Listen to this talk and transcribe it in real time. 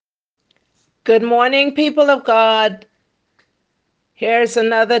Good morning, people of God. Here's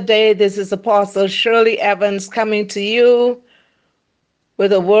another day. This is Apostle Shirley Evans coming to you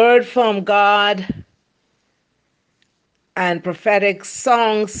with a word from God and prophetic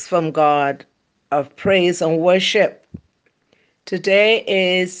songs from God of praise and worship. Today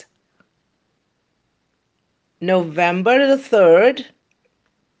is November the 3rd,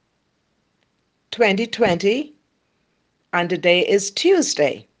 2020, and today is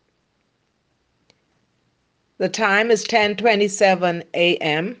Tuesday. The time is 10:27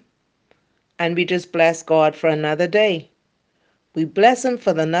 a.m., and we just bless God for another day. We bless Him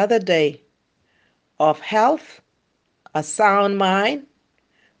for another day of health, a sound mind,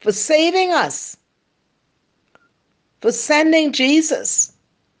 for saving us, for sending Jesus.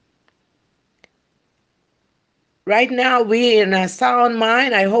 Right now, we in a sound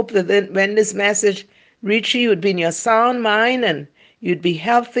mind. I hope that when this message reaches you, would be in your sound mind and you'd be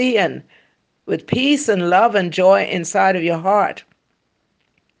healthy and with peace and love and joy inside of your heart.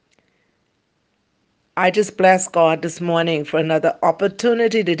 I just bless God this morning for another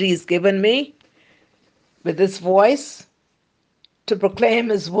opportunity that He's given me with this voice to proclaim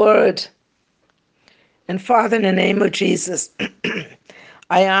His word. And Father, in the name of Jesus,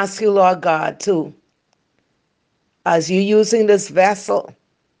 I ask you, Lord God, to, as you're using this vessel,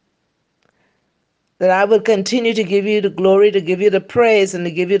 that I will continue to give you the glory, to give you the praise, and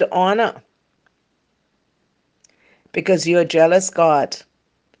to give you the honor, because you're a jealous God,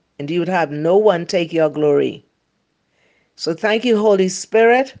 and you would have no one take your glory. So thank you, Holy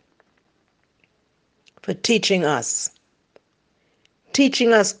Spirit, for teaching us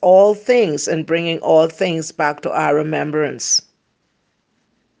all things and bringing all things back to our remembrance.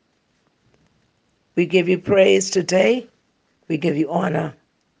 We give you praise today. We give you honor.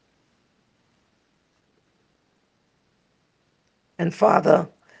 And Father,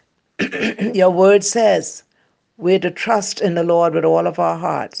 your word says we're to trust in the Lord with all of our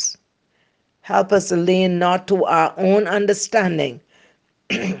hearts. Help us to lean not to our own understanding,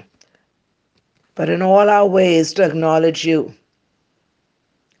 but in all our ways to acknowledge you,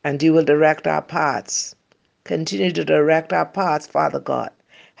 and you will direct our paths. Continue to direct our paths, Father God.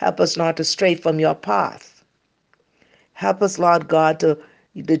 Help us not to stray from your path. Help us, Lord God,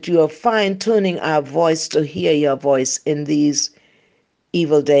 that you are fine-tuning our voice to hear your voice in these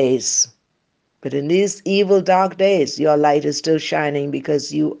evil days. But in these evil, dark days, your light is still shining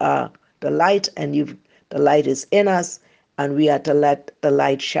because you are the light, and the light is in us, and we are to let the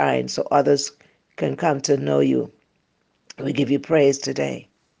light shine so others can come to know you. We give you praise today.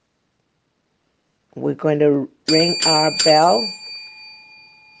 We're going to ring our bell.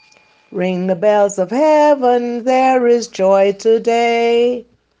 Ring the bells of heaven, there is joy today.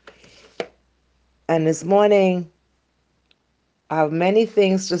 And this morning, I have many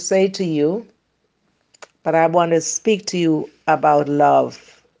things to say to you, but I want to speak to you about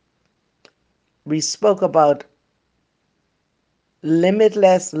love. We spoke about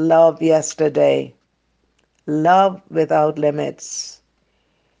limitless love yesterday, love without limits.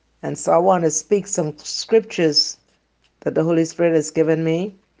 And so I want to speak some scriptures that the Holy Spirit has given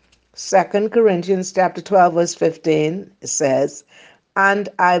me. 2 Corinthians chapter 12, verse 15 says, "And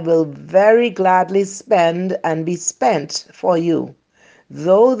I will very gladly spend and be spent for you,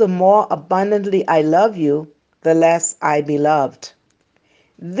 though the more abundantly I love you, the less I be loved."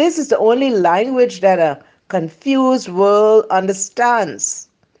 This is the only language that a confused world understands.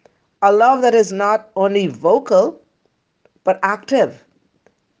 A love that is not only vocal, but active.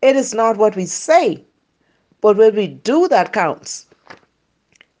 It is not what we say, but what we do that counts.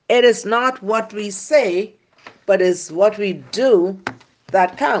 It is not what we say, but is what we do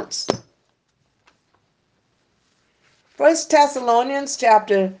that counts. 1 Thessalonians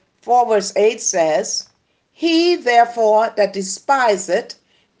chapter 4 verse 8 says, "He therefore that despiseth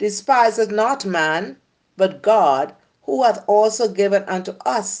not man, but God, who hath also given unto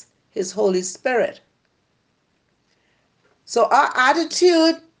us his Holy Spirit." So our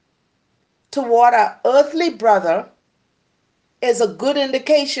attitude toward our earthly brother is a good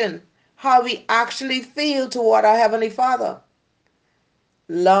indication how we actually feel toward our Heavenly Father.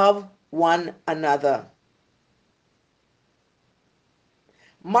 Love one another.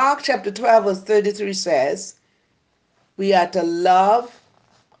 Mark chapter 12 verse 33 says, we are to love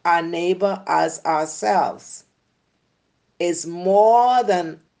our neighbor as ourselves. Is more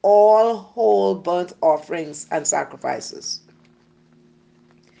than all whole burnt offerings and sacrifices.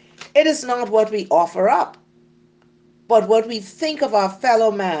 It is not what we offer up, but what we think of our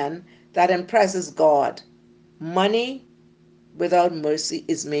fellow man that impresses God. Money without mercy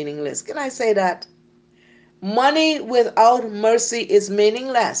is meaningless. Can I say that? Money without mercy is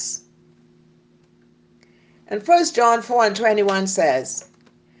meaningless. And 1 John 4 and 21 says,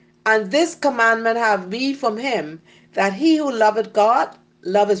 "And this commandment have we from him, that he who loveth God,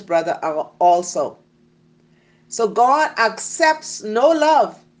 love his brother also." So God accepts no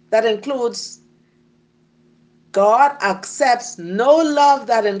love that includes God accepts no love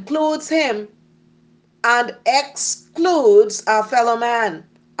that includes him and excludes our fellow man.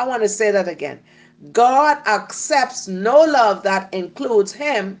 I want to say that again. God accepts no love that includes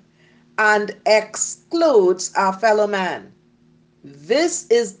him and excludes our fellow man. This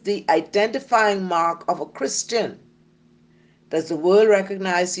is the identifying mark of a Christian. Does the world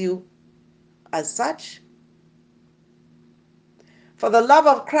recognize you as such? For the love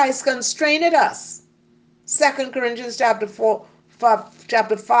of Christ constraineth us. 2 Corinthians chapter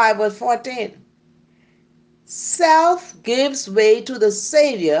 5 verse 14. Self gives way to the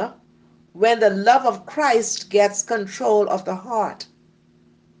Savior when the love of Christ gets control of the heart.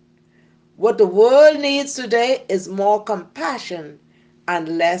 What the world needs today is more compassion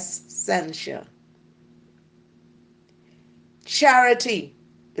and less censure. Charity,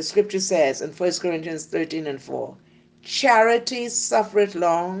 the scripture says in 1 Corinthians 13 and 4, charity suffereth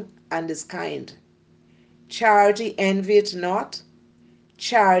long and is kind. Charity envieth not.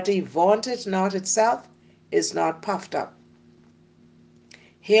 Charity vaunteth not itself, is not puffed up.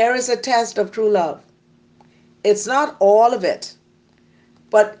 Here is a test of true love. It's not all of it,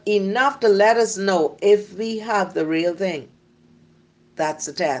 but enough to let us know if we have the real thing. That's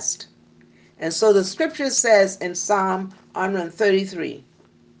the test. And so the scripture says in Psalm 133,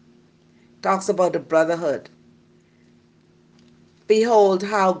 talks about the brotherhood. Behold,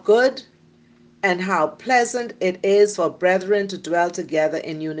 how good and how pleasant it is for brethren to dwell together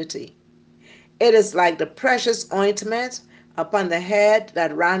in unity. It is like the precious ointment upon the head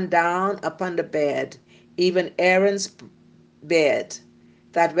that ran down upon the bed, even Aaron's beard,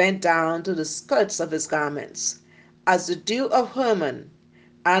 that went down to the skirts of his garments, as the dew of Hermon,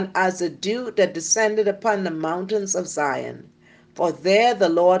 and as the dew that descended upon the mountains of Zion. For there the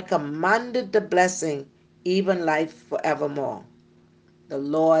Lord commanded the blessing, even life forevermore. The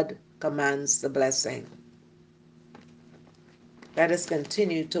Lord commands the blessing. Let us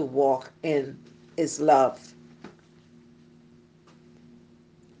continue to walk in his love.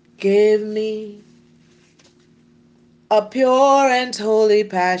 Give me a pure and holy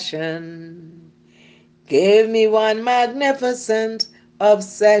passion. Give me one magnificent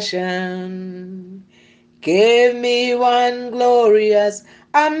obsession. Give me one glorious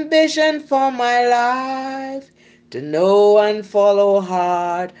ambition for my life, to know and follow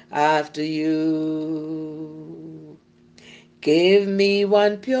hard after you. Give me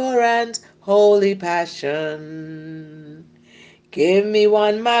one pure and holy passion. Give me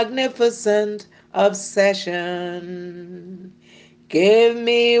one magnificent obsession. Give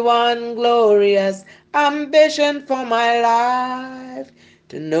me one glorious ambition for my life,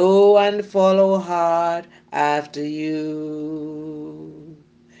 to know and follow hard after you.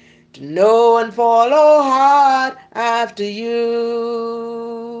 To know and follow hard after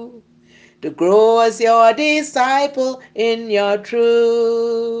you. To grow as your disciple in your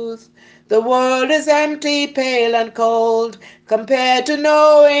truth. The world is empty, pale, and cold compared to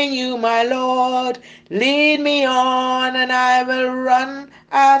knowing you, my Lord. Lead me on, and I will run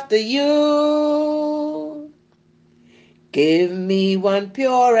after you. Give me one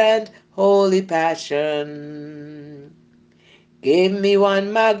pure and holy passion. Give me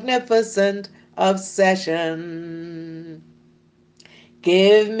one magnificent obsession.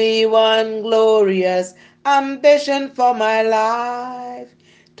 Give me one glorious ambition for my life,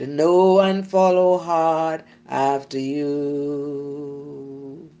 to know and follow hard after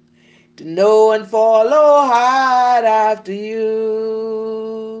you. To know and follow hard after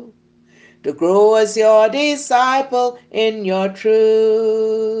you. To grow as your disciple in your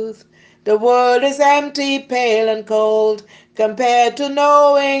truth. The world is empty, pale, and cold compared to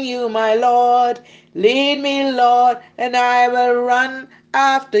knowing you, my Lord. Lead me, Lord, and I will run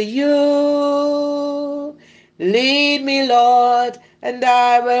after you. Lead me, Lord, and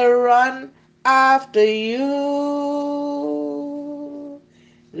I will run after you.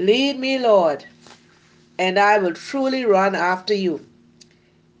 Lead me, Lord, and I will truly run after you.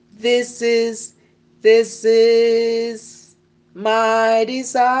 This is, this is my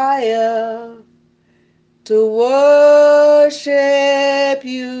desire, to worship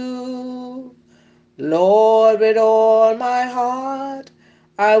you. Lord, with all my heart,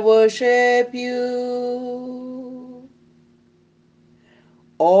 I worship you.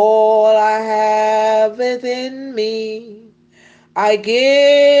 All I have within me, I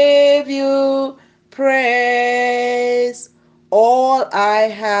give you praise. All I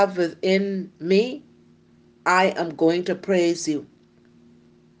have within me, I am going to praise you.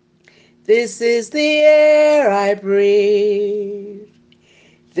 This is the air I breathe.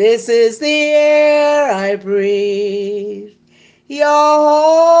 This is the air I breathe. Your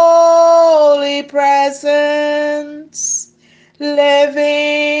holy presence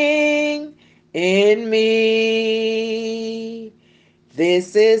living in me.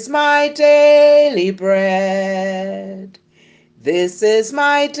 This is my daily bread. This is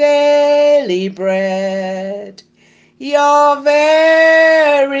my daily bread. Your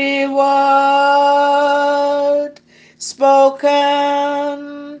very word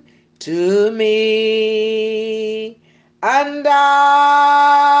spoken to me, and I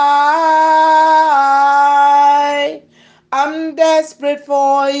am desperate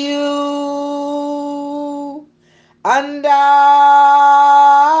for you, and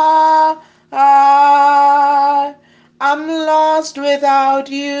I am lost without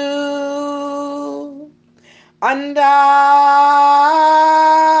you, and I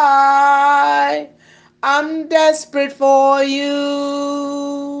am desperate for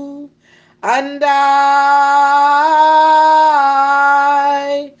you, and I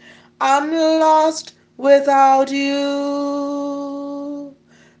am lost without you.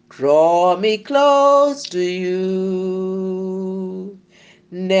 Draw me close to you.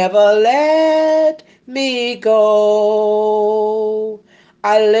 Never let me go.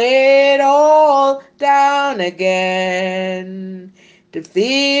 I lay it all down again to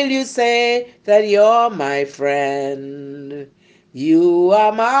feel you say that you're my friend. You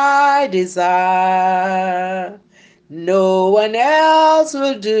are my desire. No one else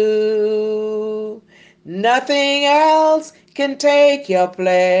will do. Nothing else can take your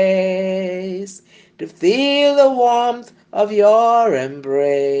place. To feel the warmth of your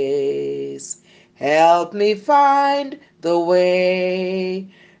embrace. Help me find the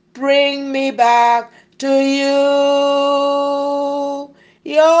way. Bring me back to you.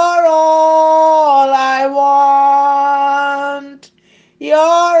 You're all I want.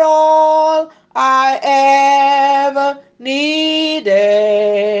 You're all I ever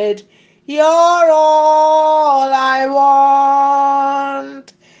needed. You're all I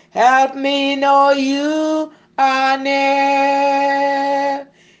want. Help me know you are near.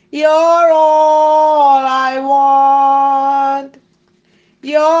 You're all I want.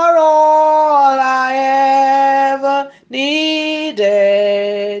 You're all I ever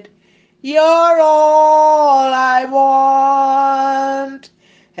needed. You're all I want.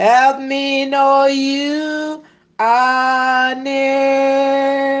 Help me know you are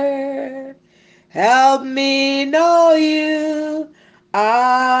near. Help me know you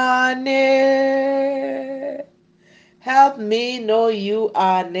are near. Help me know you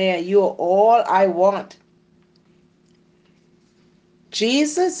are near. You're all I want.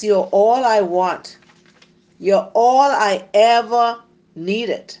 Jesus, you're all I want. You're all I ever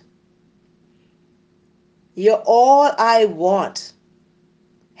needed. You're all I want.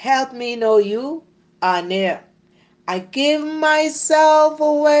 Help me know you are near. I give myself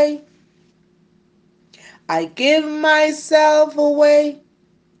away. I give myself away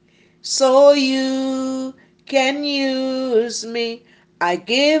so you can use me. I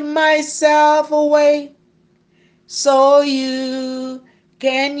give myself away so you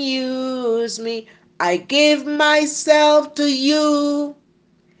can use me. I give myself to you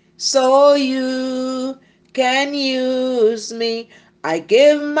so you can use me. I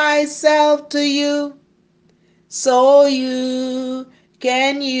give myself to you so you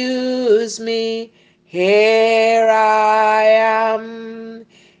can use me. Here I am,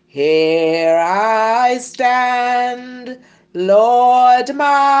 here I stand. Lord,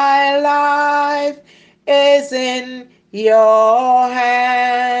 my life is in your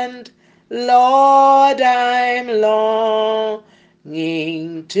hand. Lord, I'm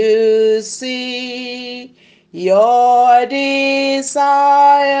longing to see your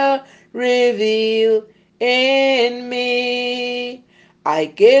desire revealed in me. I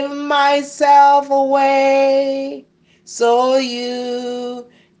give myself away so you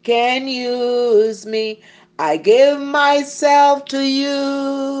can use me. I give myself to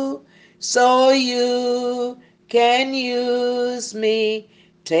you so you can use me.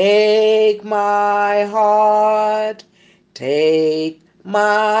 Take my heart, take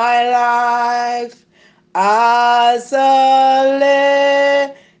my life as a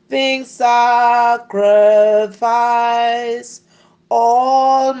living sacrifice.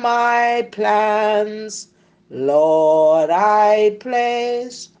 All my plans, Lord,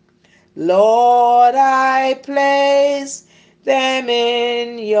 Lord, I place them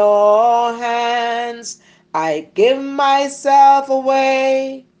in your hands. I give myself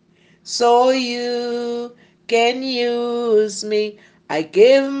away so you can use me. I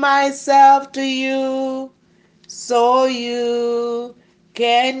give myself to you so you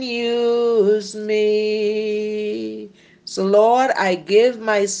can use me. So, Lord, I give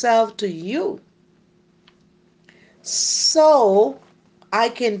myself to you so I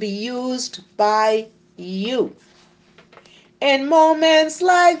can be used by you. In moments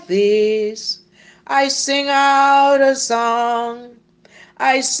like these, I sing out a song.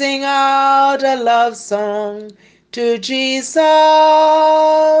 I sing out a love song to Jesus.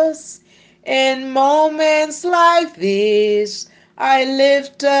 In moments like these, I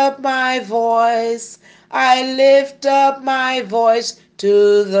lift up my voice. I lift up my voice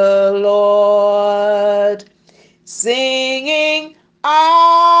to the Lord, singing,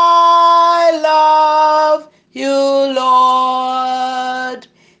 I love you, Lord.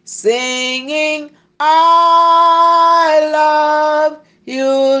 Singing, I love you,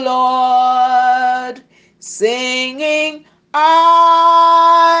 Lord. Singing,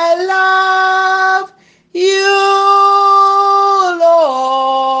 I love you,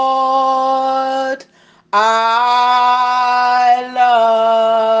 Lord. I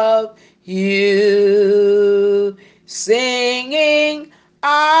love you. Singing,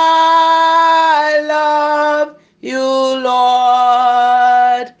 I love you,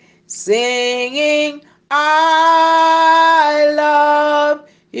 Lord. Singing, I love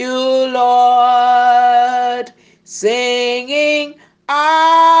you, Lord. Singing,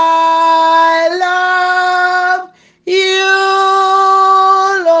 I love you,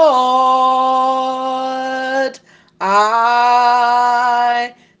 Lord.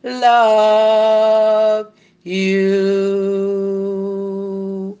 I love you.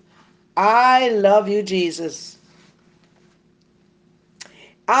 I love you, Jesus.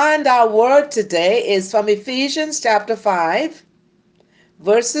 And our word today is from Ephesians chapter 5,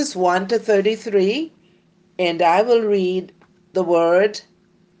 verses 1 to 33. And I will read the word.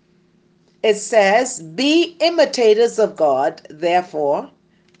 It says, be imitators of God, therefore,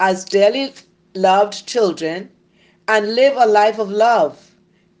 as dearly loved children, and live a life of love,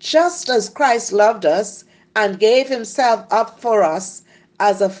 just as Christ loved us and gave himself up for us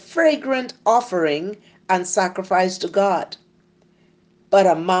as a fragrant offering and sacrifice to God. But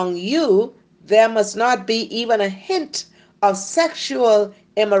among you there must not be even a hint of sexual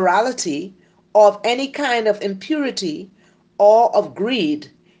immorality, of any kind of impurity, or of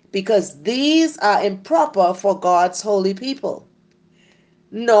greed, because these are improper for God's holy people.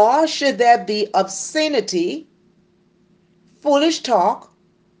 Nor should there be obscenity, foolish talk,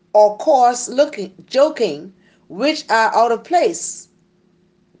 or coarse joking, which are out of place,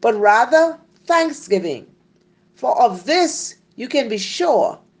 but rather thanksgiving. For of this you can be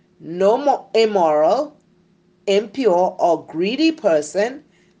sure, no more immoral, impure, or greedy person,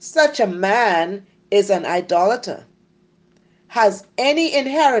 such a man is an idolater, has any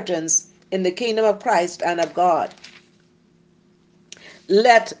inheritance in the kingdom of Christ and of God.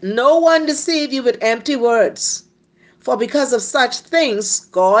 Let no one deceive you with empty words, for because of such things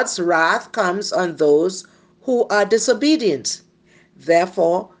God's wrath comes on those who are disobedient.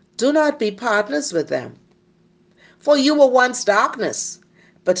 Therefore, do not be partners with them. For you were once darkness,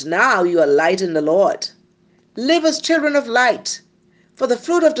 but now you are light in the Lord. Live as children of light, for the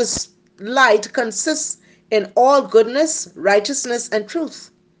fruit of the light consists in all goodness, righteousness, and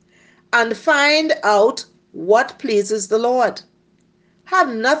truth. And find out what pleases the Lord. Have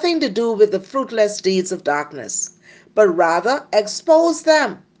nothing to do with the fruitless deeds of darkness, but rather expose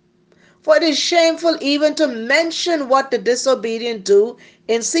them. For it is shameful even to mention what the disobedient do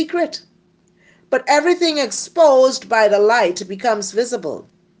in secret. But everything exposed by the light becomes visible.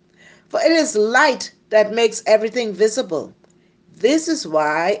 For it is light that makes everything visible. This is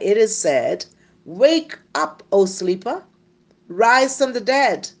why it is said, wake up, O sleeper, rise from the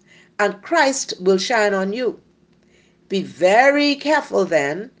dead, and Christ will shine on you. Be very careful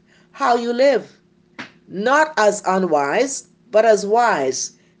then how you live, not as unwise, but as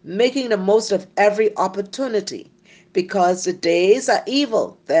wise, making the most of every opportunity, because the days are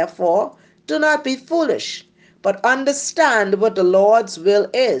evil. Therefore, do not be foolish, but understand what the Lord's will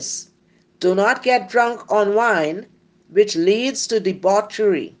is. Do not get drunk on wine, which leads to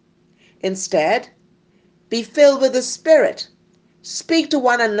debauchery. Instead, be filled with the Spirit. Speak to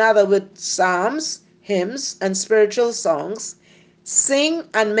one another with psalms, hymns, and spiritual songs. Sing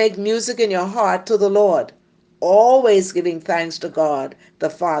and make music in your heart to the Lord, always giving thanks to God the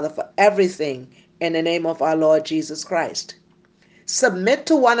Father for everything in the name of our Lord Jesus Christ. Submit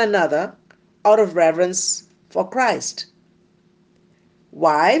to one another out of reverence for Christ.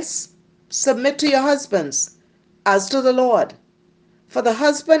 Wives, submit to your husbands as to the Lord. For the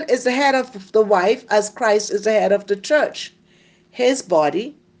husband is the head of the wife, as Christ is the head of the church, his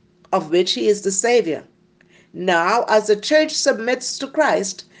body, of which he is the Savior. Now, as the church submits to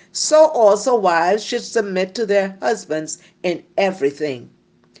Christ, so also wives should submit to their husbands in everything.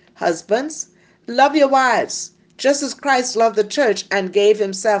 Husbands, love your wives, just as Christ loved the church and gave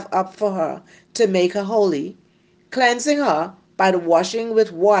himself up for her to make her holy, cleansing her by the washing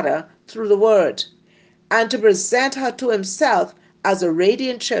with water through the word, and to present her to himself as a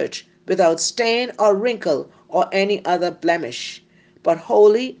radiant church, without stain or wrinkle or any other blemish, but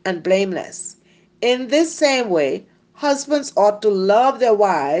holy and blameless. In this same way, husbands ought to love their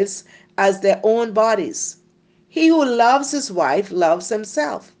wives as their own bodies. He who loves his wife loves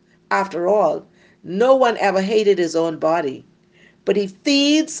himself. After all, no one ever hated his own body, but he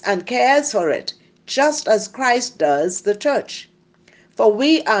feeds and cares for it, just as Christ does the church. For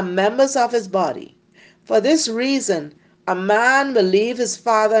we are members of his body. For this reason, a man will leave his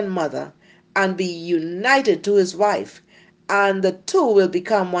father and mother and be united to his wife, and the two will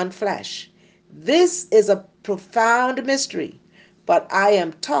become one flesh. This is a profound mystery, but I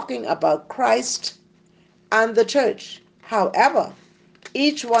am talking about Christ and the church. However,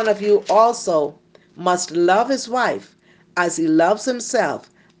 each one of you also must love his wife as he loves himself,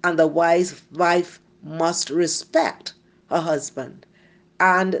 and the wife must respect her husband,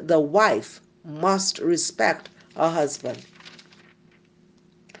 and the wife must respect her husband.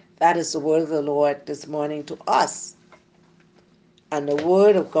 That is the word of the Lord this morning to us. And the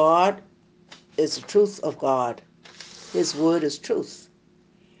word of God is the truth of God. His word is truth.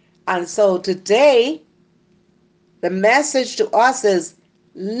 And so today, the message to us is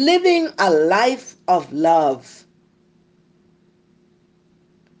living a life of love.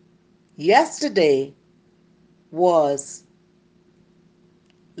 Yesterday was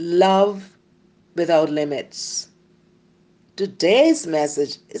love without limits. Today's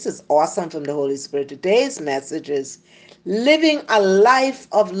message, this is awesome from the Holy Spirit. Today's message is living a life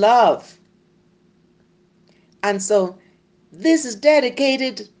of love. And so this is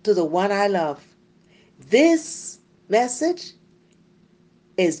dedicated to the one I love. This message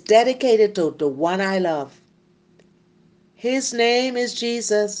is dedicated to the one I love. His name is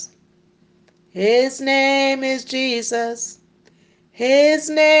Jesus. His name is Jesus. His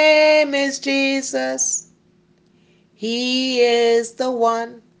name is Jesus. He is the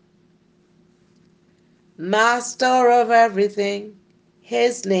one, master of everything.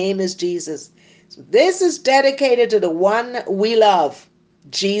 His name is Jesus. So this is dedicated to the one we love,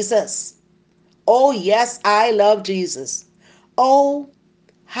 Jesus. Oh, yes, I love Jesus. Oh,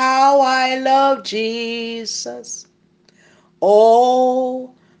 how I love Jesus.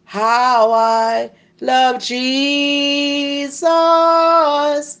 Oh, how I love Jesus.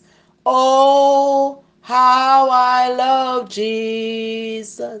 Oh, how I love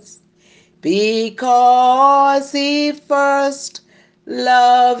Jesus. Because he first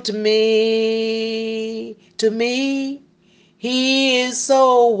loved me. To me, he is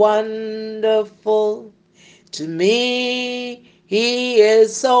so wonderful. To me, he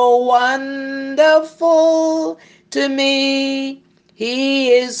is so wonderful. To me,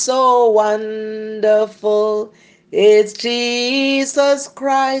 he is so wonderful. It's Jesus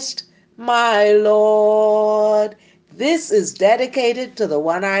Christ, my Lord. This is dedicated to the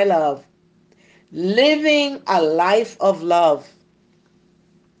one I love. Living a life of love.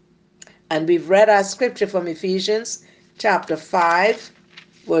 And we've read our scripture from Ephesians chapter 5,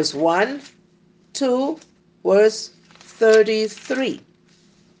 verse 1, 2, verse 33.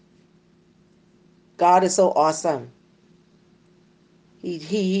 God is so awesome.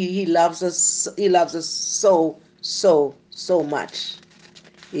 He loves us. He loves us so much.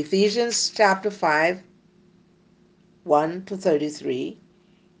 Ephesians chapter 5, 1 to 33.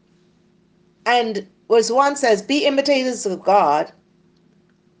 And verse 1 says, be imitators of God,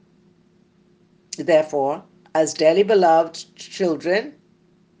 therefore, as dearly beloved children,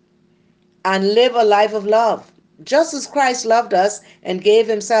 and live a life of love, just as Christ loved us and gave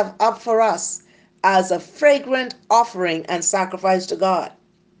himself up for us as a fragrant offering and sacrifice to God.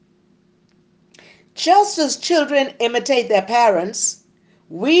 Just as children imitate their parents,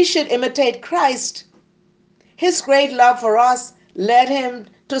 we should imitate Christ. His great love for us led him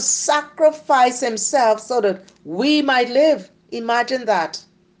to sacrifice himself so that we might live. Imagine that.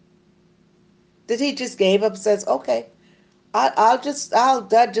 That he just gave up, says, okay,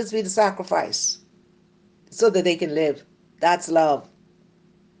 that just be the sacrifice so that they can live. That's love.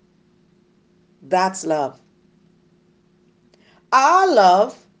 That's love. Our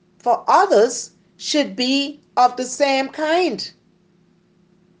love for others should be of the same kind.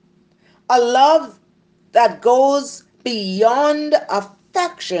 A love that goes beyond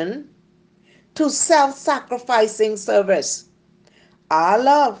affection to self-sacrificing service. Our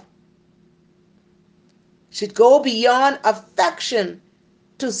love should go beyond affection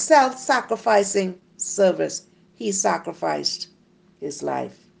to self-sacrificing service. He sacrificed his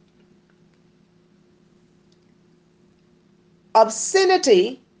life.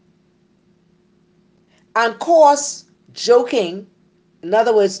 Obscenity and coarse joking, in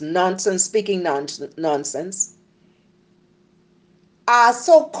other words, nonsense, speaking nonsense, are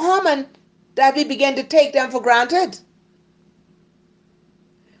so common that we begin to take them for granted.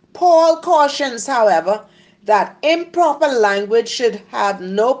 Paul cautions, however, that improper language should have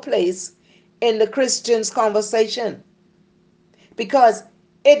no place in the Christian's conversation because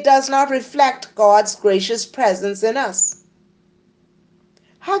it does not reflect God's gracious presence in us.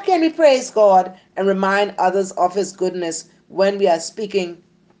 How can we praise God and remind others of His goodness when we are speaking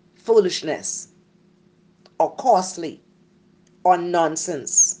foolishness or costly or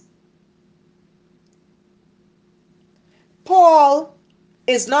nonsense? Paul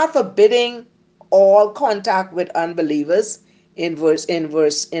is not forbidding all contact with unbelievers in verse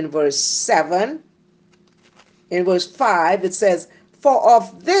 7. In verse 5 it says, "For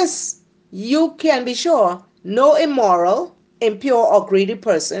of this you can be sure, no immoral, impure or greedy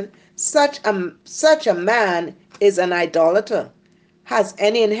person, such a man is an idolater, has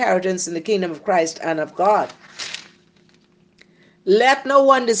any inheritance in the kingdom of Christ and of God. Let no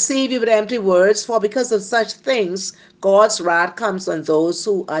one deceive you with empty words, for because of such things God's wrath comes on those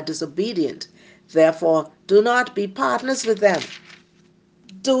who are disobedient. Therefore, do not be partners with them."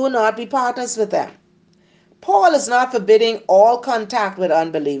 Do not be partners with them. Paul is not forbidding all contact with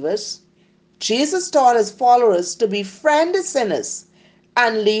unbelievers. Jesus taught his followers to befriend the sinners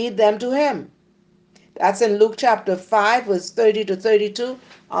and lead them to him. That's in Luke chapter 5, verse 30 to 32.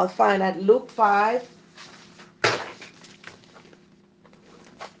 I'll find that Luke 5.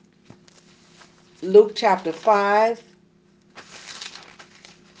 Luke chapter 5,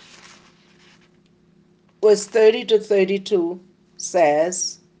 verse 30 to 32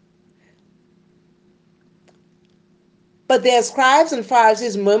 says, "But their scribes and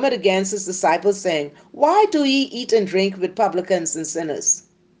Pharisees murmured against his disciples, saying, Why do ye eat and drink with publicans and sinners?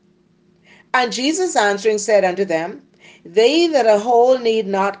 And Jesus answering said unto them, They that are whole need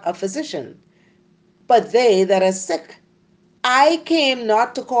not a physician, but they that are sick. I came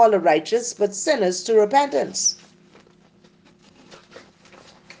not to call the righteous, but sinners to repentance."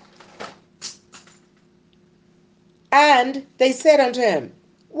 And they said unto him,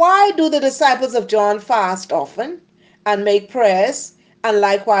 Why do the disciples of John fast often, and make prayers, and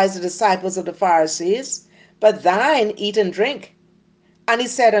likewise the disciples of the Pharisees, but thine eat and drink? And he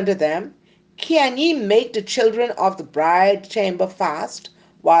said unto them, Can ye make the children of the bride chamber fast,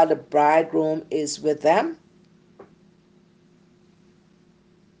 while the bridegroom is with them?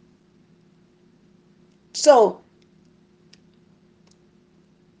 So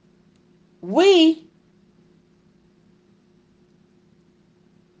we,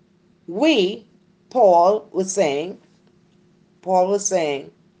 Paul was saying, Paul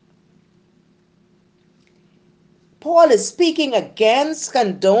is speaking against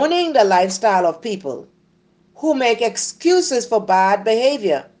condoning the lifestyle of people who make excuses for bad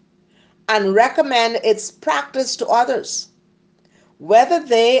behavior and recommend its practice to others, whether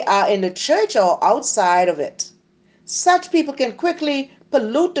they are in the church or outside of it. Such people can quickly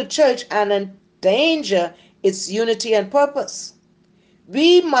pollute the church and endanger its unity and purpose.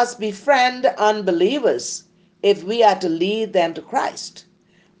 We must befriend unbelievers if we are to lead them to Christ.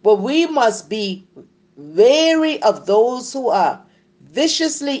 But we must be wary of those who are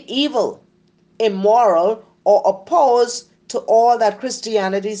viciously evil, immoral, or opposed to all that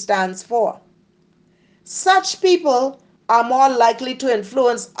Christianity stands for. Such people are more likely to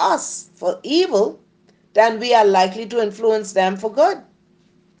influence us for evil than we are likely to influence them for good.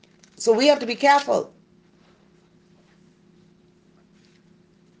 So we have to be careful.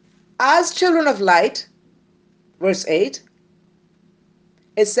 As children of light, verse 8,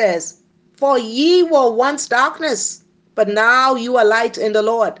 it says, "For ye were once darkness, but now you are light in the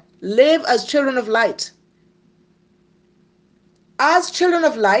Lord. Live as children of light." As children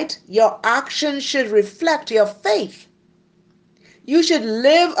of light, your actions should reflect your faith. You should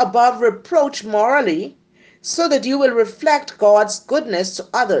live above reproach morally so that you will reflect God's goodness to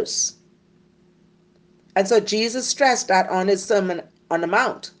others. And so Jesus stressed that on his Sermon on the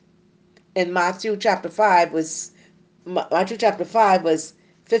Mount. In Matthew chapter 5 was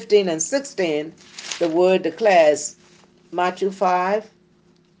 15 and 16, the word declares, Matthew 5.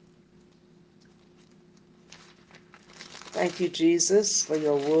 Thank you, Jesus, for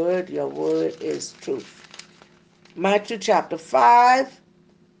your word. Your word is truth. Matthew chapter 5,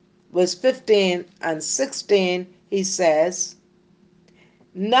 verse 15 and 16, he says,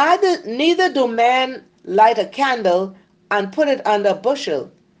 neither do men light a candle and put it under a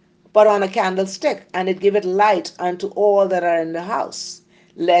bushel, but on a candlestick, and it giveth light unto all that are in the house.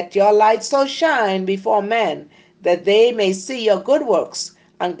 Let your light so shine before men, that they may see your good works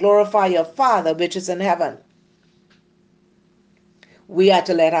and glorify your Father which is in heaven. We are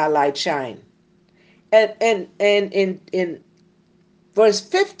to let our light shine. And in verse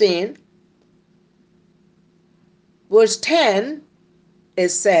 15, verse 10, it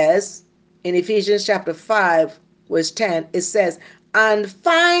says, in Ephesians chapter 5, verse 10, it says, and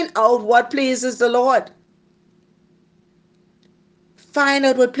find out what pleases the Lord. Find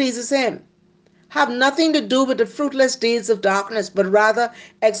out what pleases Him. Have nothing to do with the fruitless deeds of darkness, but rather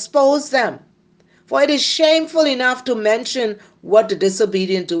expose them. For it is shameful enough to mention what the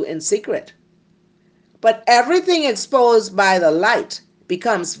disobedient do in secret. But everything exposed by the light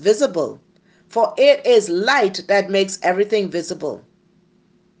becomes visible, for it is light that makes everything visible.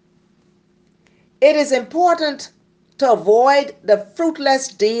 It is important to avoid the fruitless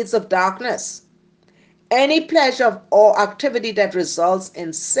deeds of darkness, any pleasure or activity that results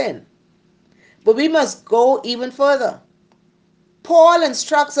in sin. But we must go even further. Paul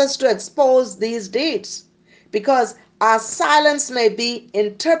instructs us to expose these deeds because our silence may be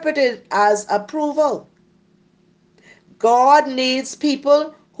interpreted as approval. God needs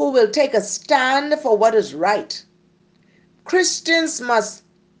people who will take a stand for what is right. Christians must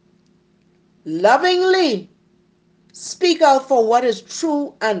lovingly speak out for what is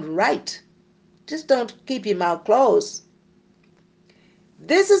true and right. Just don't keep your mouth closed.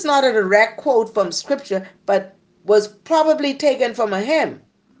 This is not a direct quote from Scripture, but was probably taken from a hymn.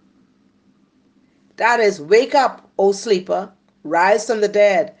 That is, wake up, O sleeper, rise from the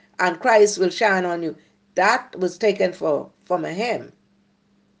dead, and Christ will shine on you. That was taken from a hymn.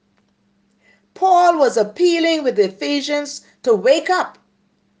 Paul was appealing with the Ephesians to wake up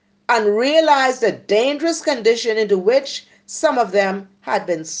and realize the dangerous condition into which some of them had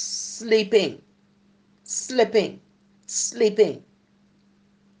been slipping.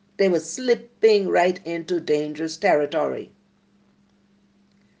 They were slipping right into dangerous territory.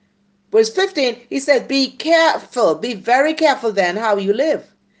 Verse 15, he said, be careful, be very careful then how you live,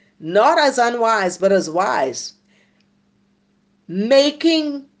 not as unwise, but as wise,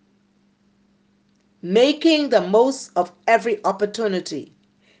 making the most of every opportunity,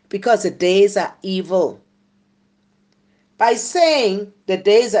 because the days are evil. By saying the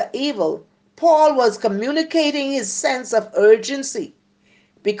days are evil, Paul was communicating his sense of urgency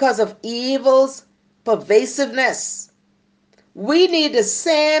because of evil's pervasiveness. We need the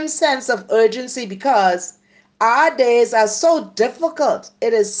same sense of urgency because our days are so difficult.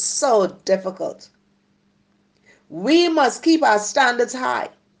 It is so difficult. We must keep our standards high.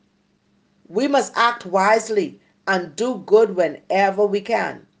 We must act wisely and do good whenever we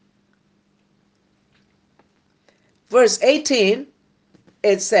can. Verse 18,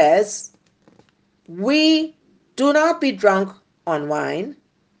 it says, we do not be drunk on wine,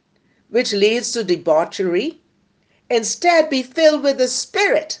 which leads to debauchery. Instead, be filled with the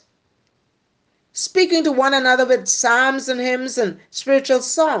Spirit, speaking to one another with psalms and hymns and spiritual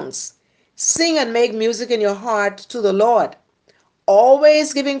songs. Sing and make music in your heart to the Lord,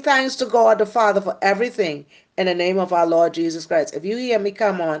 always giving thanks to God the Father for everything in the name of our Lord Jesus Christ. If you hear me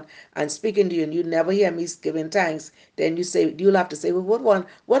come on and speaking to you and you never hear me giving thanks, then you'll have to say, well,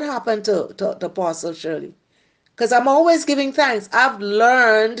 what happened to Apostle Shirley? Because I'm always giving thanks. I've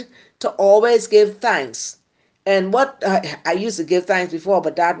learned to always give thanks. And what I used to give thanks before,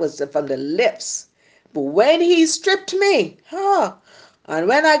 but that was from the lips. But when he stripped me, and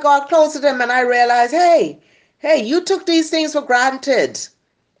when I got closer to him and I realized, hey, you took these things for granted.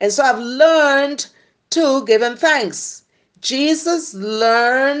 And so I've learned to give him thanks. Jesus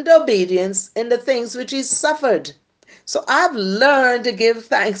learned obedience in the things which he suffered. So I've learned to give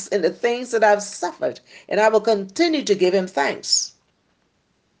thanks in the things that I've suffered, and I will continue to give him thanks.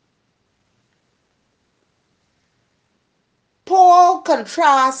 Paul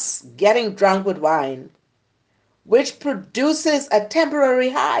contrasts getting drunk with wine, which produces a temporary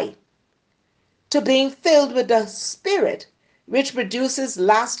high, to being filled with the Spirit, which produces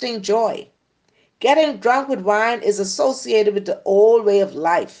lasting joy. Getting drunk with wine is associated with the old way of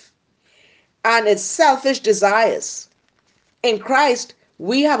life and its selfish desires. In Christ,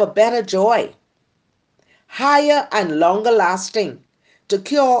 we have a better joy, higher and longer lasting, to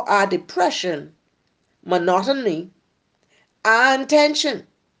cure our depression, monotony, and tension.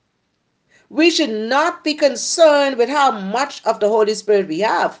 We should not be concerned with how much of the Holy Spirit we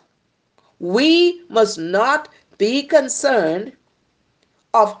have. We must not be concerned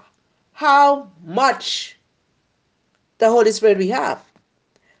of how much the Holy Spirit we have,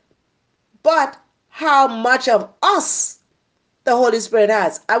 but how much of us the Holy Spirit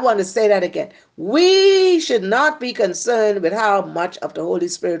has. I want to say that again. We should not be concerned with how much of the Holy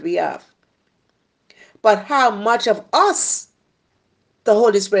Spirit we have, but how much of us the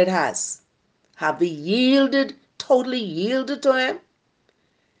Holy Spirit has. Have we yielded, totally yielded to Him?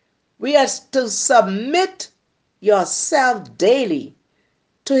 We are to submit yourself daily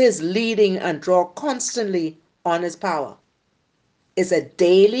to His leading and draw constantly on His power. It's a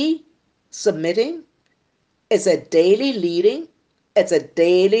daily submitting, it's a daily leading, it's a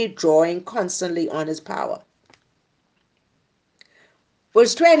daily drawing constantly on His power.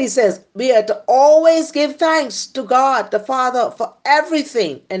 Verse 20 says, we are to always give thanks to God the Father for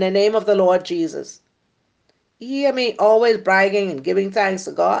everything in the name of the Lord Jesus. You hear me? Always bragging and giving thanks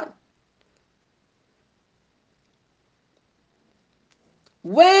to God.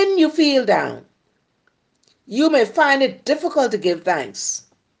 When you feel down, you may find it difficult to give thanks.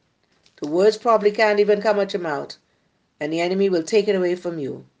 The words probably can't even come out your mouth, and the enemy will take it away from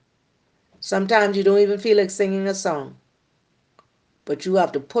you. Sometimes you don't even feel like singing a song, but you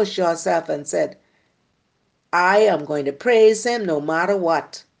have to push yourself and say, I am going to praise Him no matter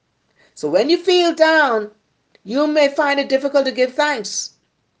what. So when you feel down, you may find it difficult to give thanks.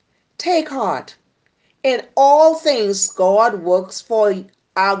 Take heart. In all things, God works for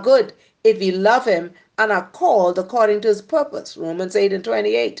our good if we love Him and are called according to His purpose. Romans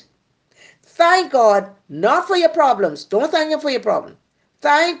 8:28. Thank God not for your problems. Don't thank Him for your problem.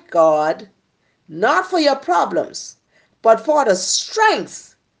 Thank God not for your problems, but for the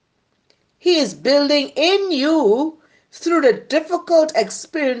strength He is building in you through the difficult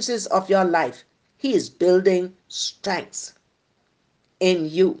experiences of your life. He is building strength in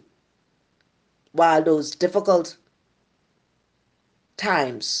you while those difficult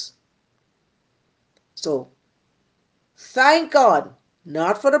times. So thank God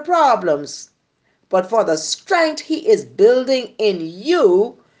not for the problems, but for the strength He is building in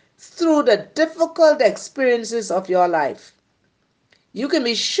you through the difficult experiences of your life. You can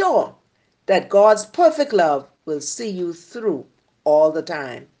be sure that God's perfect love will see you through all the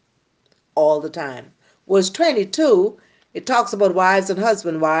time. All the time. Verse 22, it talks about wives and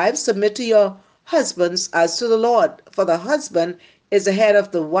husbands. Wives, submit to your husbands as to the Lord, for the husband is the head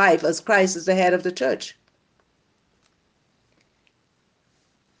of the wife as Christ is the head of the church.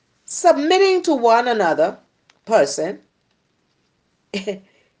 Submitting to one another person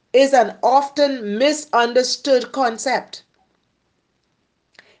is an often misunderstood concept.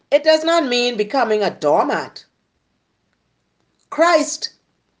 It does not mean becoming a doormat. Christ,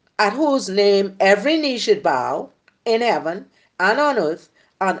 at whose name every knee should bow in heaven and on earth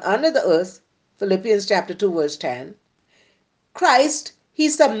and under the earth, Philippians chapter 2 verse 10, Christ, He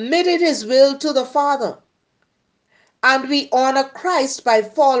submitted His will to the Father, and we honor Christ by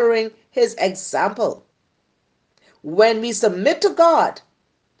following His example. When we submit to God,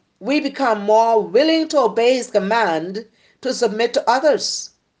 we become more willing to obey His command to submit to others.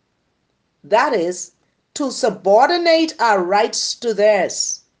 That is, to subordinate our rights to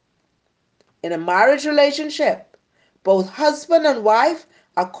theirs. In a marriage relationship, both husband and wife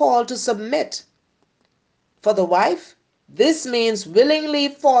are called to submit. For the wife, this means willingly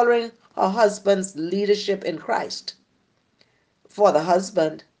following her husband's leadership in Christ. For the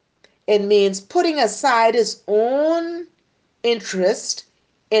husband, it means putting aside his own interest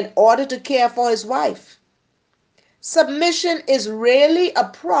in order to care for his wife. Submission is rarely a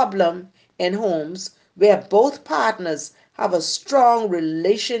problem in homes where both partners have a strong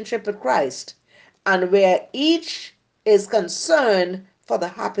relationship with Christ and where each is concerned for the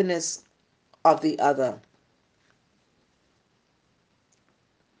happiness of the other.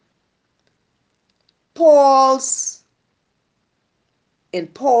 In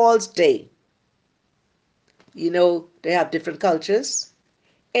Paul's day, they have different cultures.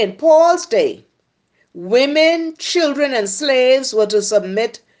 In Paul's day, women, children, and slaves were to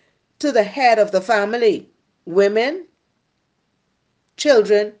submit to the head of the family. Women,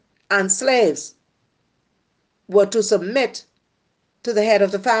 children, and slaves were to submit to the head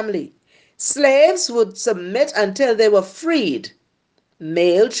of the family. Slaves would submit until they were freed.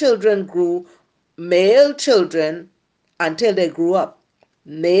 Male children until they grew up.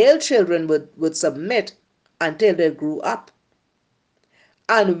 Male children would submit until they grew up.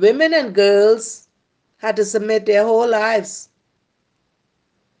 And women and girls had to submit their whole lives.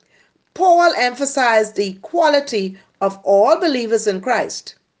 Paul emphasized the equality of all believers in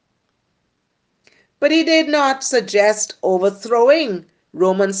Christ. But he did not suggest overthrowing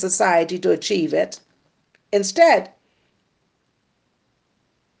Roman society to achieve it. Instead,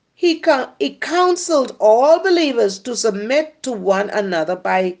 he counseled all believers to submit to one another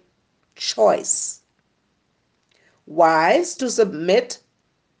by choice. Wives to submit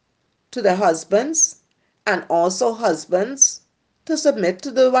to their husbands, and also husbands to submit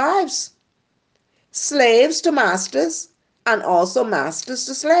to the wives. Slaves to masters, and also masters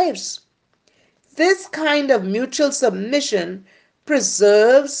to slaves. This kind of mutual submission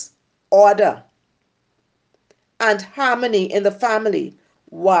preserves order and harmony in the family,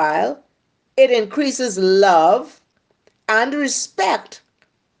 while it increases love and respect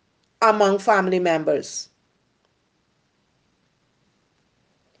among family members.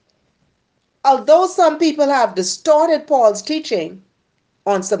 Although some people have distorted Paul's teaching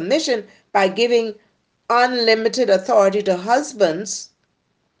on submission by giving unlimited authority to husbands,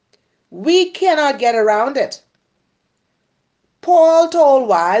 we cannot get around it. Paul told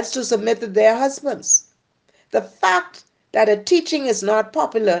wives to submit to their husbands. The fact that a teaching is not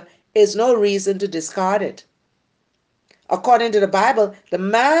popular is no reason to discard it. According to the Bible, the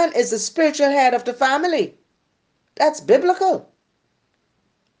man is the spiritual head of the family. That's biblical.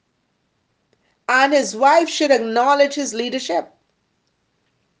 And his wife should acknowledge his leadership.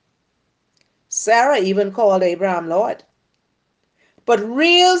 Sarah even called Abraham Lord. But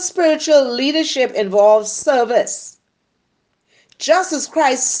real spiritual leadership involves service. Just as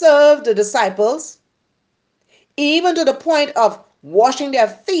Christ served the disciples, even to the point of washing their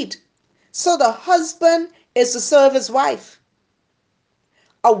feet, so the husband is to serve his wife.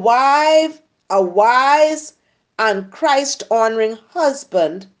 A wife, a wise and Christ-honoring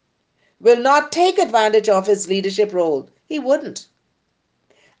husband will not take advantage of his leadership role. He wouldn't.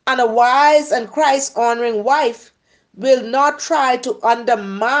 And a wise and Christ-honoring wife will not try to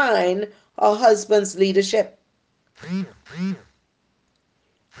undermine her husband's leadership.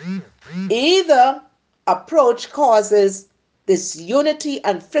 Either approach causes disunity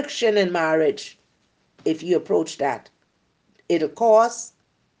and friction in marriage. If you approach that, it'll cause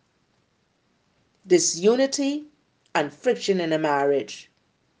disunity and friction in a marriage.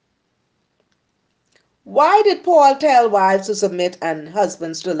 Why did Paul tell wives to submit and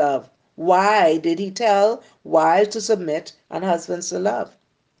husbands to love? Why did he tell wives to submit and husbands to love?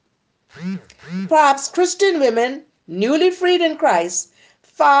 Perhaps Christian women, newly freed in Christ,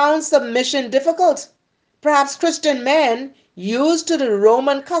 found submission difficult. Perhaps Christian men, used to the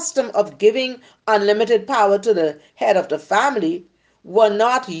Roman custom of giving unlimited power to the head of the family, were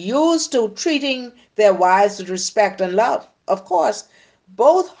not used to treating their wives with respect and love. Of course,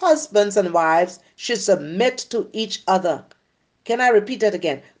 both husbands and wives should submit to each other. Can I repeat that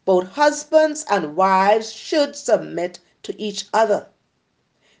again? Both husbands and wives should submit to each other,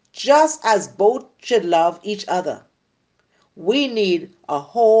 just as both should love each other. We need a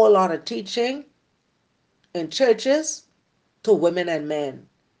whole lot of teaching in churches to women and men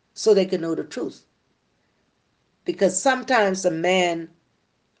so they can know the truth. Because sometimes the men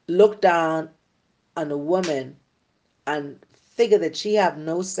look down on a woman and figure that she have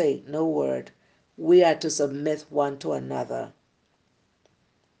no say, no word. We are to submit one to another.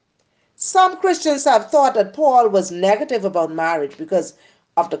 Some Christians have thought that Paul was negative about marriage because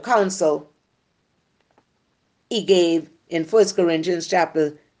of the counsel he gave in 1 Corinthians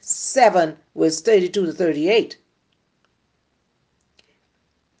chapter 7, verse 32 to 38.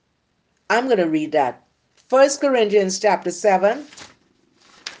 I'm going to read that. 1 Corinthians chapter 7.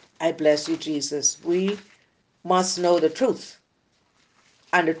 I bless you, Jesus. We must know the truth,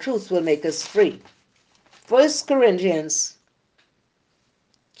 and the truth will make us free. 1 Corinthians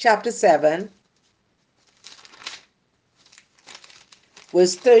chapter 7,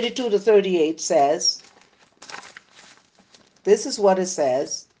 verse 32 to 38 says, this is what it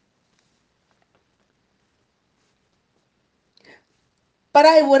says. But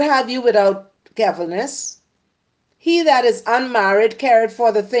I would have you without carefulness. He that is unmarried careth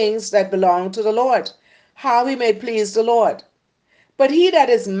for the things that belong to the Lord, how he may please the Lord. But he that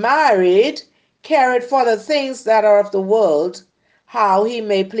is married careth for the things that are of the world, how he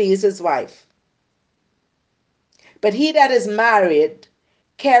may please his wife. But he that is married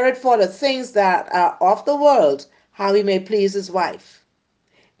careth for the things that are of the world, how he may please his wife.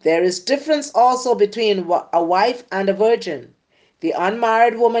 There is difference also between a wife and a virgin. The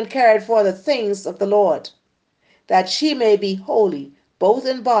unmarried woman careth for the things of the Lord, that she may be holy, both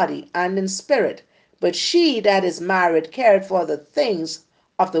in body and in spirit. But she that is married careth for the things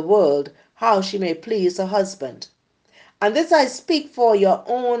of the world, how she may please her husband. And this I speak for your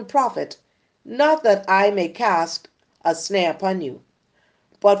own profit, not that I may cast a snare upon you,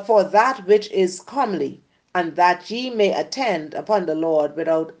 but for that which is comely, and that ye may attend upon the Lord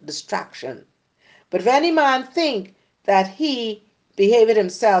without distraction. But if any man think that he behaveth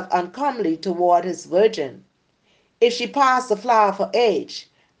himself uncomely toward his virgin, if she pass the flower of her age,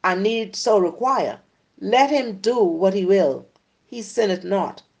 and need so require, let him do what he will, he sinneth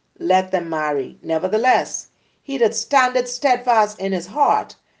not, let them marry. Nevertheless, he that standeth steadfast in his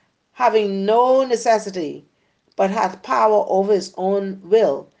heart, having no necessity, but hath power over his own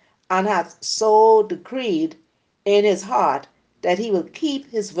will, and hath so decreed in his heart that he will keep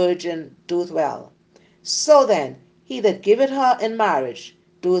his virgin, doeth well. So then, he that giveth her in marriage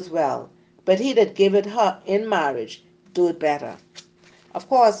doeth well, but he that giveth her in marriage doeth better. Of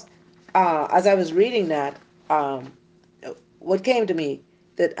course, as I was reading that, um, what came to me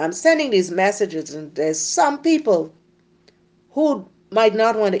that I'm sending these messages, and there's some people who might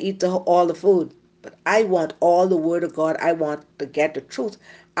not want to eat all the food, but I want all the word of God. I want to get the truth.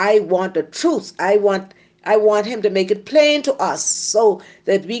 I want the truth. I want him to make it plain to us so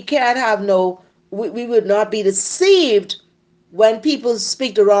that we can't have we would not be deceived when people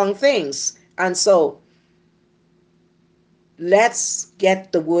speak the wrong things. And so let's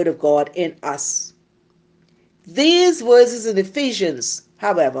get the word of God in us. These verses in Ephesians,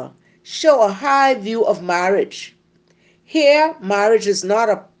 however, show a high view of marriage. Here, marriage is not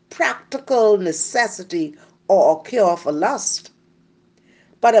a practical necessity or a cure for lust,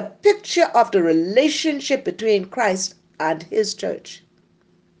 but a picture of the relationship between Christ and his church.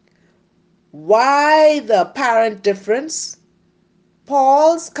 Why the apparent difference?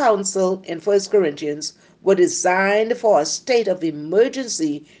 Paul's counsel in 1 Corinthians were designed for a state of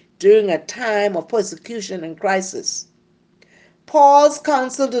emergency during a time of persecution and crisis. Paul's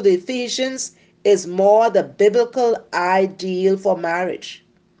counsel to the Ephesians is more the biblical ideal for marriage.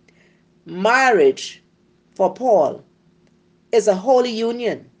 Marriage, for Paul, is a holy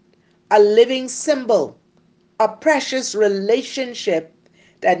union, a living symbol, a precious relationship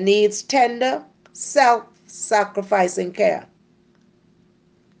that needs tender, self sacrificing care.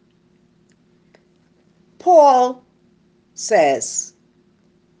 Paul says,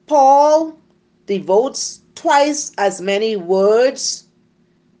 Paul devotes twice as many words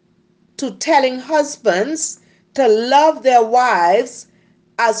to telling husbands to love their wives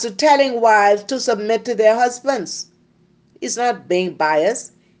as to telling wives to submit to their husbands. He's not being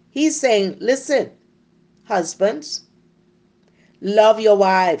biased. He's saying, listen, husbands, love your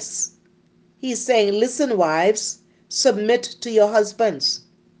wives. He's saying, listen, wives, submit to your husbands.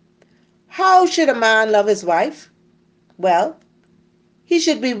 How should a man love his wife? Well, he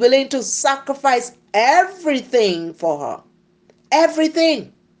should be willing to sacrifice everything for her.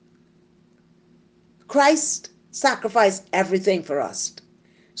 Everything. Christ sacrificed everything for us.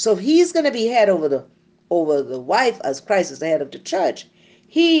 So if he's going to be head over the wife as Christ is the head of the church,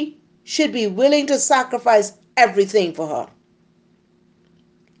 he should be willing to sacrifice everything for her.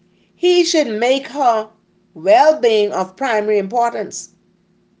 He should make her well-being of primary importance.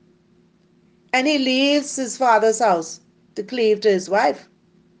 And he leaves his father's house to cleave to his wife.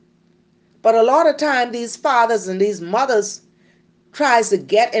 But a lot of time these fathers and these mothers tries to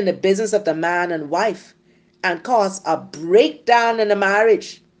get in the business of the man and wife and cause a breakdown in the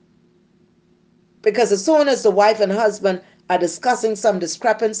marriage. Because as soon as the wife and husband are discussing some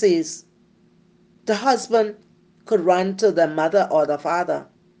discrepancies, the husband could run to the mother or the father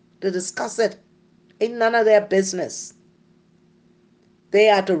to discuss it. Ain't none of their business. They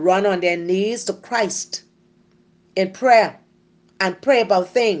are to run on their knees to Christ in prayer and pray about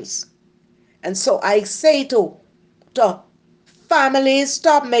things. And so I say to families,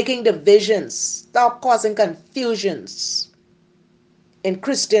 stop making divisions, stop causing confusions in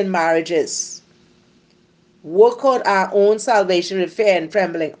Christian marriages. Work out our own salvation with fear and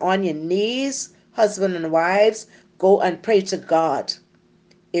trembling. On your knees, husband and wives, go and pray to God.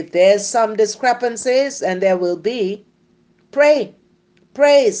 If there's some discrepancies, and there will be, pray,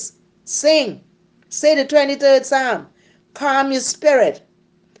 praise, sing, say the 23rd Psalm, calm your spirit,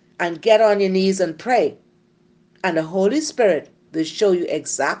 and get on your knees and pray. And the Holy Spirit will show you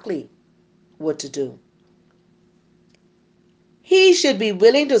exactly what to do. He should be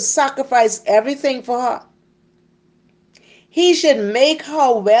willing to sacrifice everything for her. He should make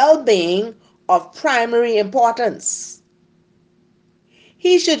her well-being of primary importance.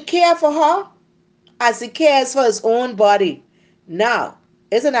 He should care for her as he cares for his own body. Now,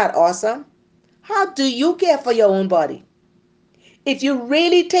 isn't that awesome? How do you care for your own body? If you're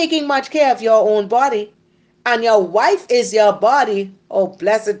really taking much care of your own body, and your wife is your body, oh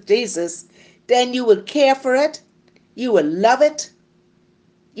blessed Jesus, then you will care for it, you will love it,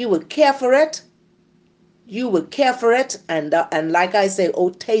 you will care for it, you will care for it, and like I say, oh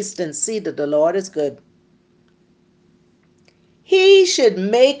taste and see that the Lord is good. He should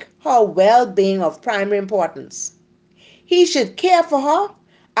make her well-being of primary importance. He should care for her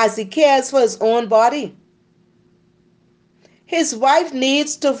as he cares for his own body. His wife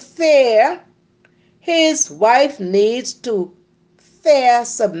needs to fear. His wife needs to fear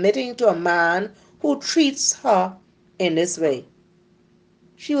submitting to a man who treats her in this way.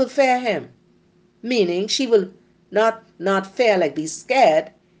 She will fear him, meaning she will not fear like be scared.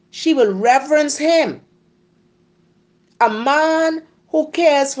 She will reverence him. A man who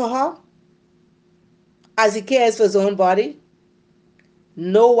cares for her as he cares for his own body,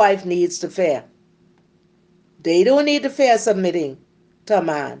 no wife needs to fear. They don't need to fear submitting to a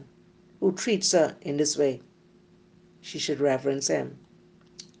man who treats her in this way. She should reverence him.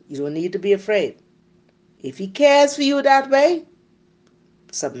 You don't need to be afraid. If he cares for you that way,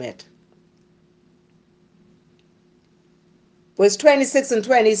 submit. Verse 26 and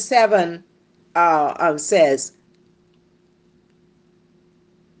 27 says,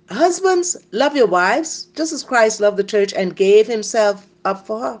 husbands, love your wives, just as Christ loved the church and gave himself up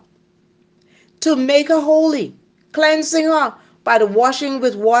for her, to make her holy, cleansing her by the washing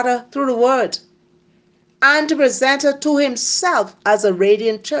with water through the word, and to present her to himself as a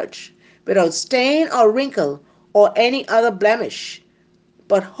radiant church, without stain or wrinkle or any other blemish,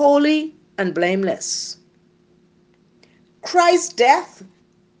 but holy and blameless. Christ's death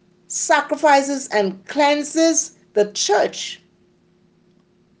sacrifices and cleanses the church.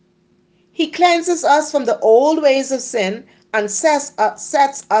 He cleanses us from the old ways of sin and sets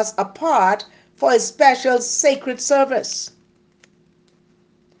us apart for his special sacred service.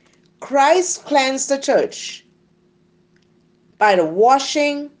 Christ cleansed the church by the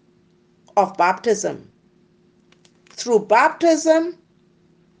washing of baptism. Through baptism,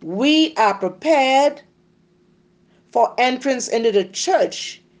 we are prepared for entrance into the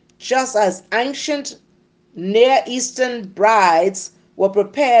church, just as ancient Near Eastern brides were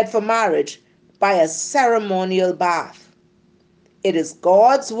prepared for marriage by a ceremonial bath. It is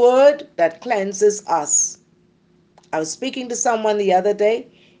God's word that cleanses us. I was speaking to someone the other day,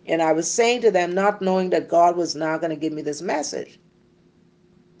 and I was saying to them, not knowing that God was now going to give me this message.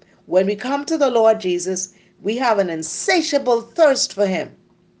 When we come to the Lord Jesus, we have an insatiable thirst for him.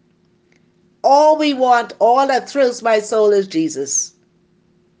 All we want, all that thrills my soul is Jesus.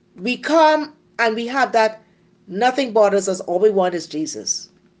 We come and we have that, nothing bothers us, all we want is Jesus.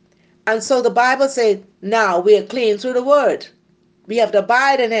 And so the Bible says, now we are clean through the word. We have to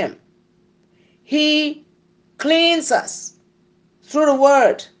abide in him. He cleans us through the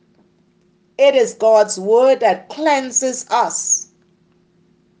word. It is God's word that cleanses us.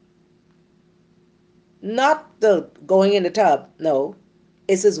 Not the going in the tub, no.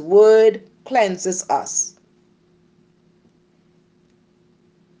 It's his word cleanses us.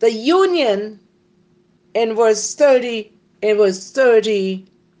 The union in verse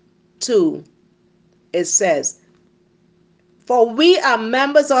 32, it says, for we are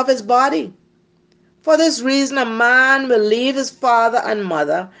members of his body. For this reason, a man will leave his father and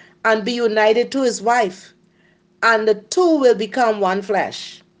mother and be united to his wife, and the two will become one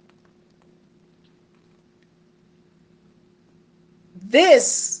flesh.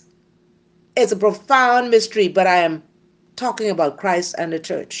 This is a profound mystery, but I am talking about Christ and the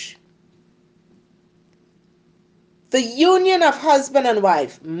church. The union of husband and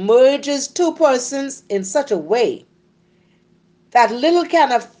wife merges two persons in such a way that little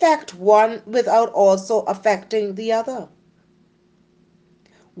can affect one without also affecting the other.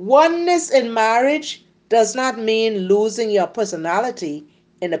 Oneness in marriage does not mean losing your personality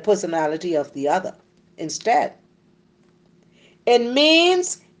in the personality of the other. Instead, it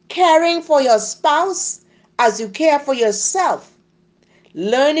means caring for your spouse as you care for yourself,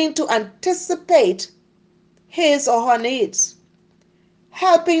 learning to anticipate his or her needs,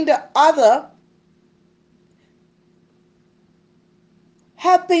 helping the other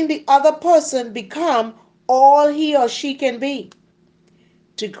person become all he or she can be.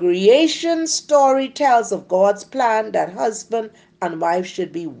 The creation story tells of God's plan that husband and wife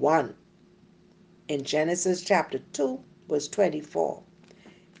should be one. In Genesis chapter 2, verse 24.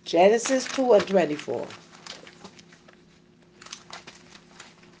 Genesis 2 and 24.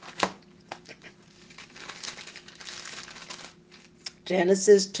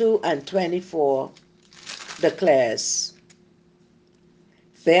 Genesis 2 and 24 declares,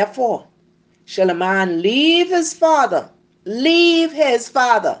 therefore shall a man leave his father.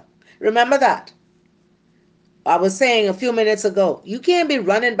 Remember that. I was saying a few minutes ago, you can't be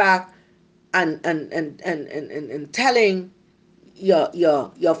running back and telling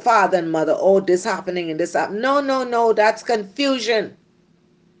your father and mother, oh, this happening and this happening. No, that's confusion.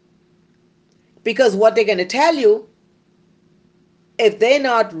 Because what they're going to tell you if they're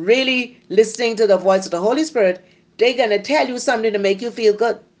not really listening to the voice of the Holy Spirit, they're going to tell you something to make you feel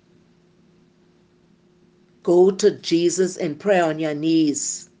good. Go to Jesus in prayer on your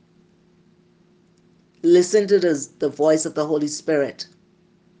knees. Listen to the voice of the Holy Spirit.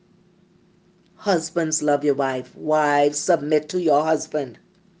 Husbands, love your wife. Wives, submit to your husband.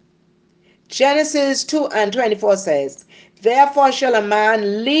 Genesis 2:24 says, therefore shall a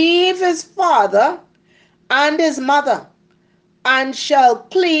man leave his father and his mother, and shall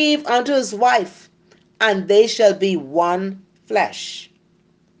cleave unto his wife, and they shall be one flesh.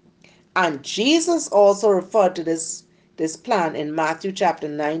 And Jesus also referred to this plan in Matthew chapter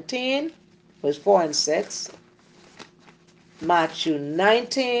 19, verse 4 and 6. Matthew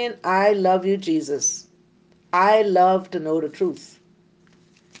 19, I love you, Jesus. I love to know the truth.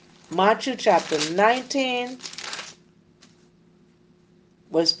 Matthew chapter 19,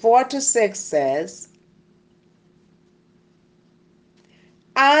 verse 4 to 6 says,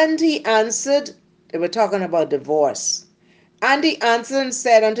 and he answered, they were talking about divorce. And he answered and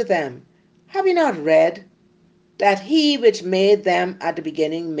said unto them, have ye not read that he which made them at the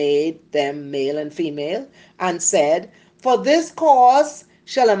beginning made them male and female, and said, for this cause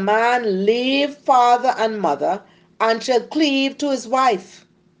shall a man leave father and mother, and shall cleave to his wife,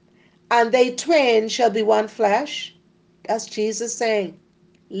 and they twain shall be one flesh? That's Jesus saying,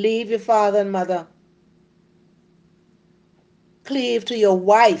 leave your father and mother, cleave to your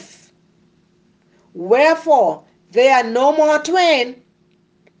wife. Wherefore they are no more twain,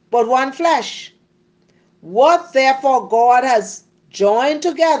 but one flesh. What therefore God has joined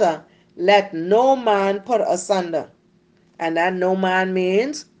together, let no man put asunder. And that no man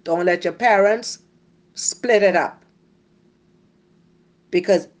means don't let your parents split it up.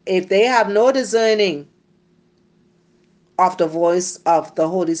 Because if they have no discerning of the voice of the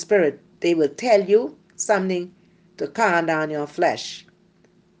Holy Spirit, they will tell you something to calm down your flesh.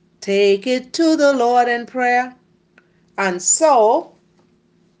 Take it to the Lord in prayer. And so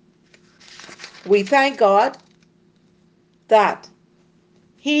we thank God that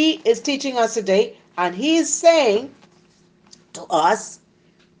He is teaching us today, and He is saying to us,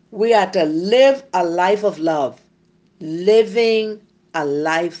 we are to live a life of love. Living a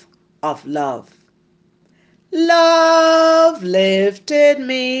life of love. Love lifted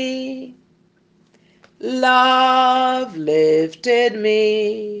me. Love lifted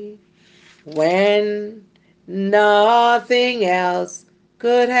me when nothing else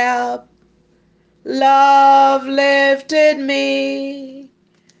could help. Love lifted me.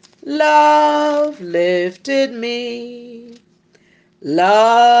 Love lifted me.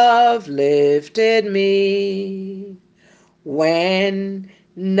 Love lifted me when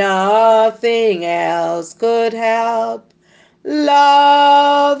nothing else could help.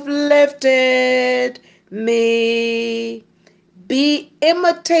 Love lifted me. Be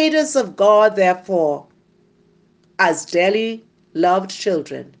imitators of God, therefore, as dearly loved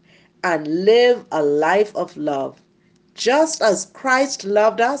children, and live a life of love, just as Christ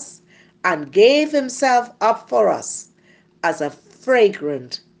loved us and gave himself up for us as a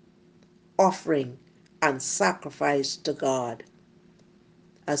fragrant offering and sacrifice to God,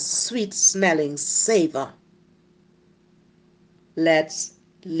 a sweet smelling savor. Let's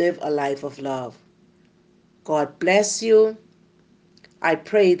live a life of love. God bless you. I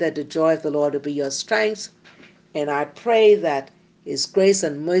pray that the joy of the Lord will be your strength, and I pray that his grace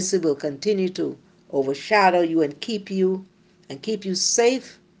and mercy will continue to overshadow you and keep you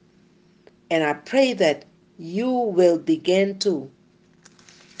safe. And I pray that you will begin to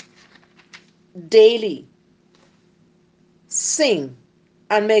daily sing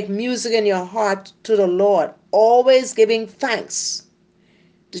and make music in your heart to the Lord, always giving thanks.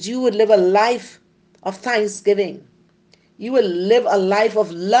 That you would live a life of thanksgiving. You will live a life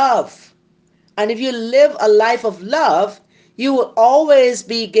of love. And if you live a life of love, you will always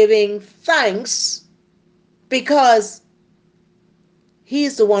be giving thanks because he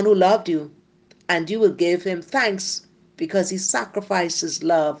is the one who loved you. And you will give him thanks because he sacrificed his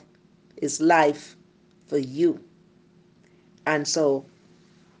love, his life for you. And so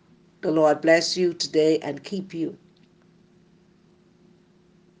the Lord bless you today and keep you.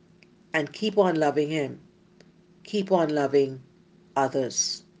 And keep on loving him. Keep on loving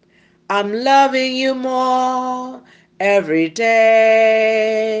others. I'm loving you more every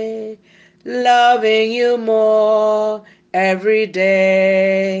day. Loving you more every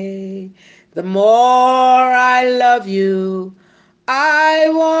day. The more I love you, I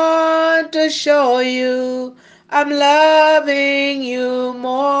want to show you I'm loving you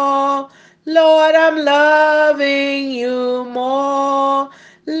more. Lord, I'm loving you more.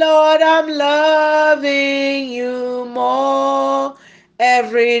 Lord, I'm loving you more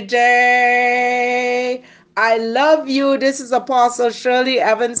every day. I love you. This is Apostle Shirley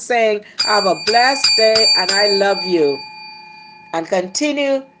Evans saying, have a blessed day and I love you. And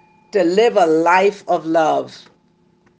continue to live a life of love.